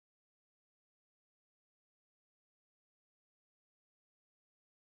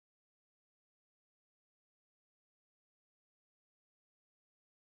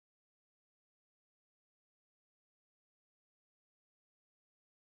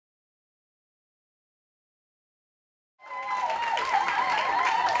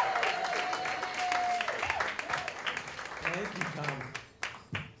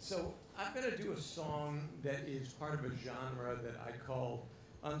I'm going to do a song that is part of a genre that I call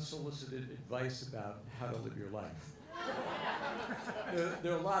unsolicited advice about how to live your life.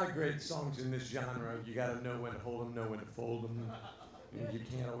 There are a lot of great songs in this genre. You got to know when to hold them, know when to fold them. You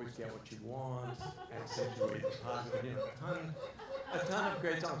can't always get what you want. Accentuate the positive. You know, a ton of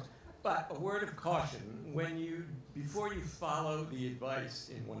great songs. But a word of caution: before you follow the advice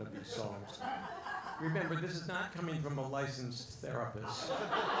in one of these songs, remember this is not coming from a licensed therapist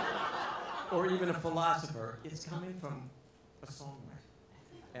or even a philosopher. It's coming from a songwriter.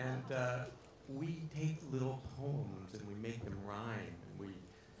 And we take little poems and we make them rhyme, and we,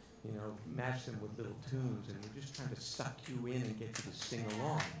 match them with little tunes, and we're just trying to suck you in and get you to sing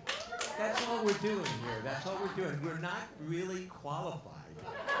along. That's all we're doing here. That's all we're doing. We're not really qualified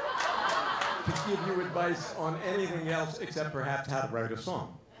to give you advice on anything else except perhaps how to write a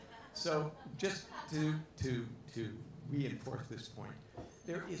song. So just to reinforce this point,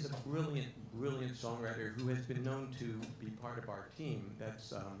 there is a brilliant, brilliant songwriter who has been known to be part of our team.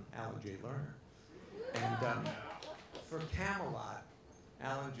 That's Alan J. Lerner. And for Camelot,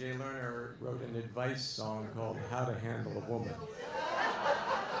 Alan J. Lerner wrote an advice song called How to Handle a Woman.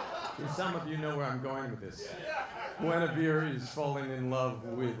 And some of you know where I'm going with this. Guinevere is falling in love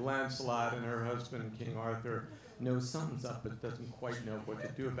with Lancelot, and her husband, King Arthur, knows something's up but doesn't quite know what to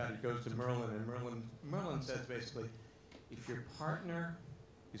do about it. He goes to Merlin, and Merlin says basically, if your partner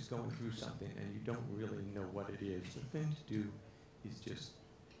is going through something and you don't really know what it is, the thing to do is just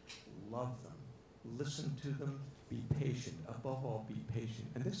love them, listen to them, be patient. Above all, be patient.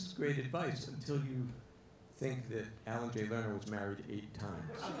 And this is great advice until you think that Alan J. Lerner was married 8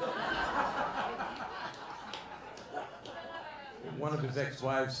 times. One of his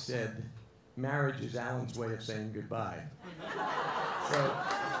ex-wives said, marriage is Alan's way of saying goodbye. So,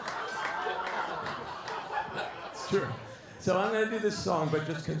 it's true. So I'm going to do this song, but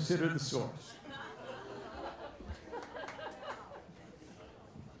just consider the source.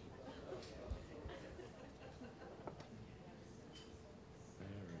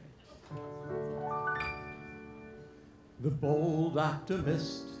 The bold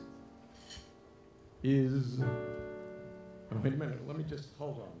optimist is... Oh, wait a minute, let me just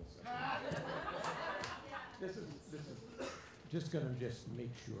hold on a second. This is just going to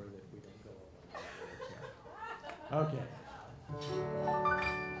make sure that we don't go over. Okay.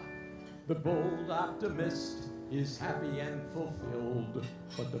 The bold optimist is happy and fulfilled,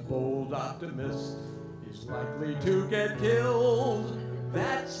 but the bold optimist is likely to get killed.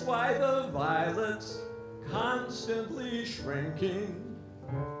 That's why the violet's constantly shrinking.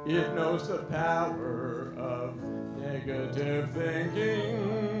 It knows the power of negative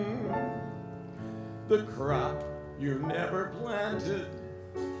thinking. The crop you never planted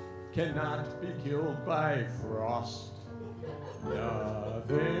cannot be killed by frost.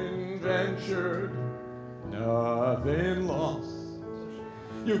 Nothing ventured, nothing lost.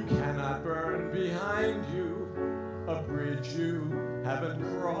 You cannot burn behind you a bridge you haven't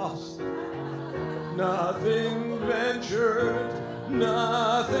crossed. Nothing ventured,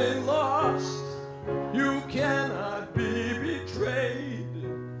 nothing lost. You cannot be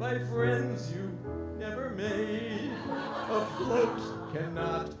betrayed by friends you never made. A float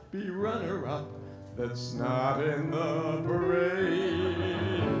cannot be runner-up that's not in the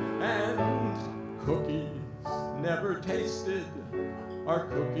parade. And cookies never tasted are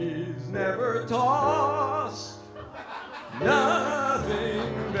cookies never tossed.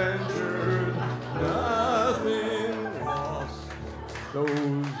 Nothing ventured, nothing lost.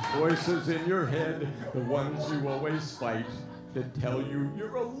 Those voices in your head, the ones you always fight, that tell you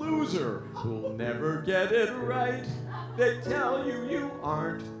you're a loser who'll never get it right. They tell you you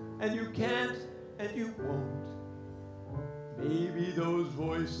aren't, and you can't, and you won't. Maybe those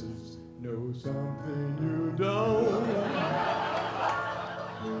voices know something you don't.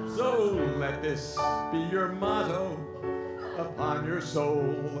 So let this be your motto, upon your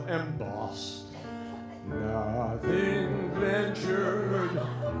soul embossed. Nothing ventured,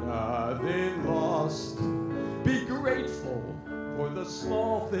 nothing lost. Be grateful for the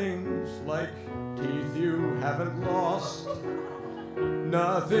small things like teeth you haven't lost.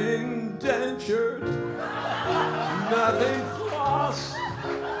 Nothing dentured, nothing flossed.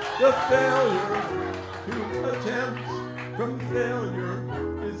 The failure to attempt from failure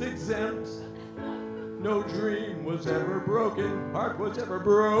is exempt. No dream was ever broken, heart was ever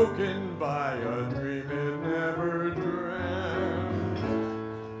broken by a dream it never dreamt.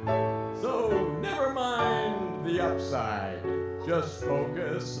 So never mind the upside, just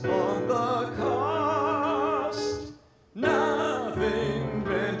focus on the cost. Nothing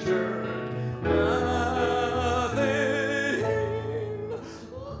ventured, nothing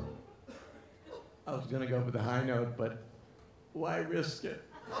go for the high note, but why risk it?